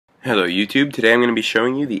Hello YouTube, today I'm going to be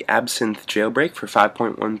showing you the Absinthe jailbreak for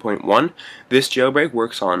 5.1.1. This jailbreak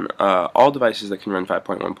works on all devices that can run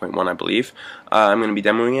 5.1.1, I believe. I'm going to be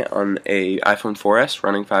demoing it on a iPhone 4S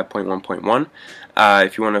running 5.1.1.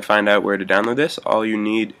 If you want to find out where to download this, all you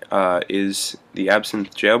need is the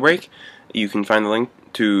Absinthe jailbreak. You can find the link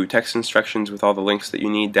to text instructions with all the links that you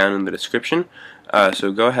need down in the description.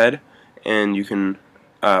 So go ahead and you can,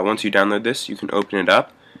 once you download this, you can open it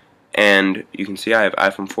up. And you can see I have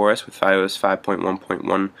iPhone 4S with iOS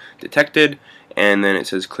 5.1.1 detected, and then it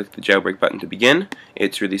says click the jailbreak button to begin.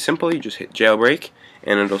 It's really simple. You just hit jailbreak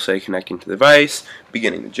and it'll say connecting to the device,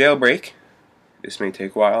 beginning the jailbreak. This may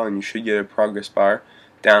take a while, and you should get a progress bar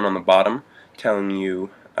down on the bottom telling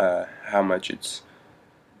you how much it's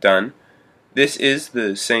done. This is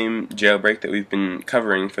the same jailbreak that we've been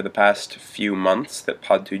covering for the past few months that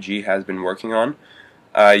Pod2G has been working on.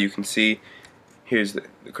 You can see here's the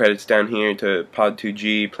credits down here to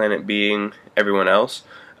Pod2G, Planet Being, everyone else.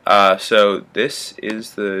 So this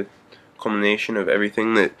is the culmination of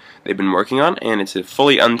everything that they've been working on, and it's a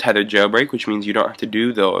fully untethered jailbreak, which means you don't have to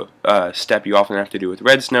do the step you often have to do with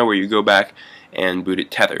Red Snow, where you go back and boot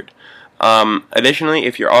it tethered. Additionally,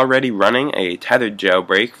 if you're already running a tethered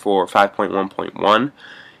jailbreak for 5.1.1,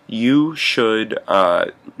 you should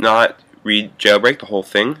not read jailbreak the whole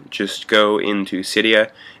thing. Just go into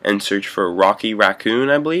Cydia and search for Rocky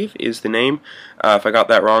Raccoon, I believe is the name. If I got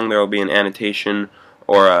that wrong, there will be an annotation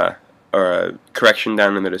or a correction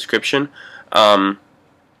down in the description. And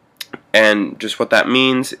just what that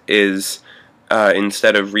means is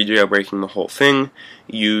instead of re-jailbreaking the whole thing,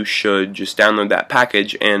 you should just download that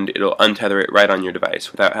package and it'll untether it right on your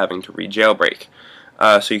device without having to re-jailbreak.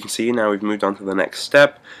 So you can see now we've moved on to the next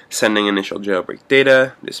step, sending initial jailbreak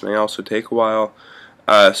data. This may also take a while,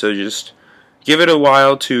 so just give it a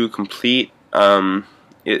while to complete. I've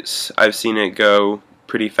seen it go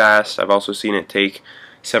pretty fast. I've also seen it take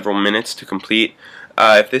several minutes to complete.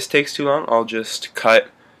 If this takes too long, I'll just cut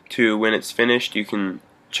to when it's finished. You can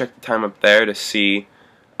check the time up there to see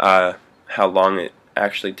how long it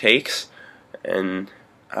actually takes, and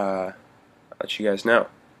I'll let you guys know.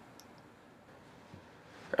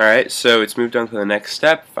 Alright, so it's moved on to the next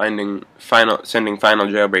step, sending final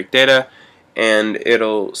jailbreak data, and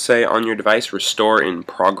it'll say on your device restore in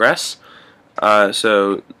progress.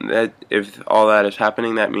 So that if all that is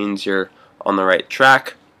happening, that means you're on the right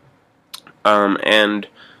track. And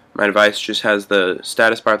my device just has the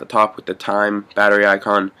status bar at the top with the time, battery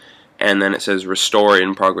icon, and then it says restore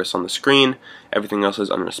in progress on the screen. Everything else is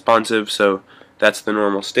unresponsive, so that's the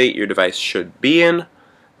normal state your device should be in.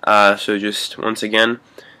 So just once again,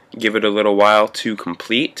 give it a little while to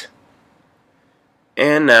complete.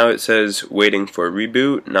 And now it says waiting for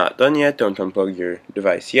reboot, not done yet, don't unplug your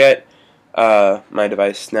device yet. My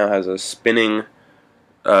device now has a spinning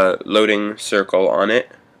loading circle on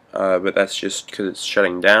it, but that's just because it's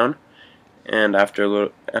shutting down. And after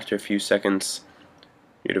a few seconds,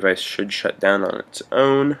 your device should shut down on its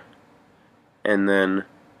own and then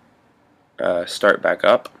start back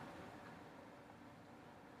up.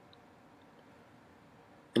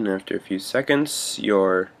 And after a few seconds,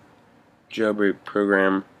 your jailbreak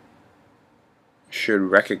program should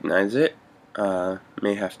recognize it.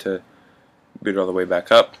 May have to boot all the way back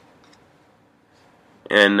up.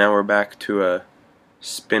 And now we're back to a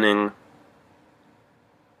spinning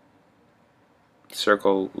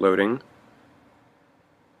circle loading.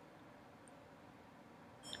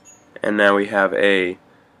 And now we have a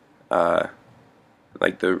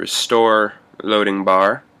like the restore loading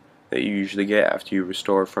bar that you usually get after you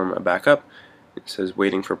restore from a backup. It says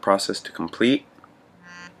waiting for process to complete,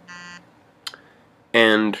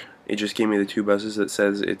 and it just gave me the two buzzes that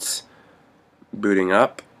says it's booting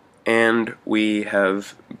up, and we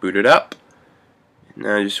have booted up.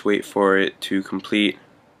 Now just wait for it to complete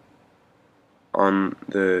on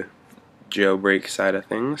the jailbreak side of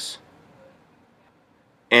things.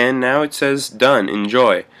 And now it says done,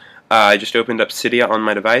 enjoy. I just opened up Cydia on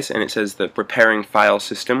my device, and it says the preparing file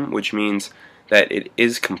system, which means that it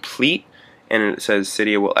is complete, and it says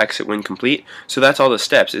Cydia will exit when complete. So that's all the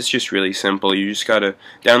steps. It's just really simple. You just gotta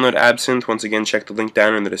download Absinthe. Once again, check the link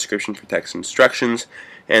down in the description for text instructions,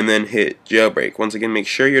 and then hit jailbreak. Once again, make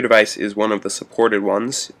sure your device is one of the supported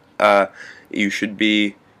ones. You should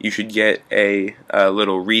get a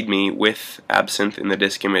little README with Absinthe in the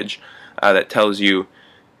disk image that tells you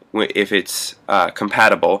if it's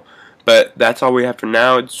compatible. But that's all we have for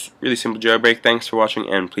now. It's really simple jailbreak. Thanks for watching,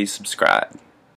 and please subscribe.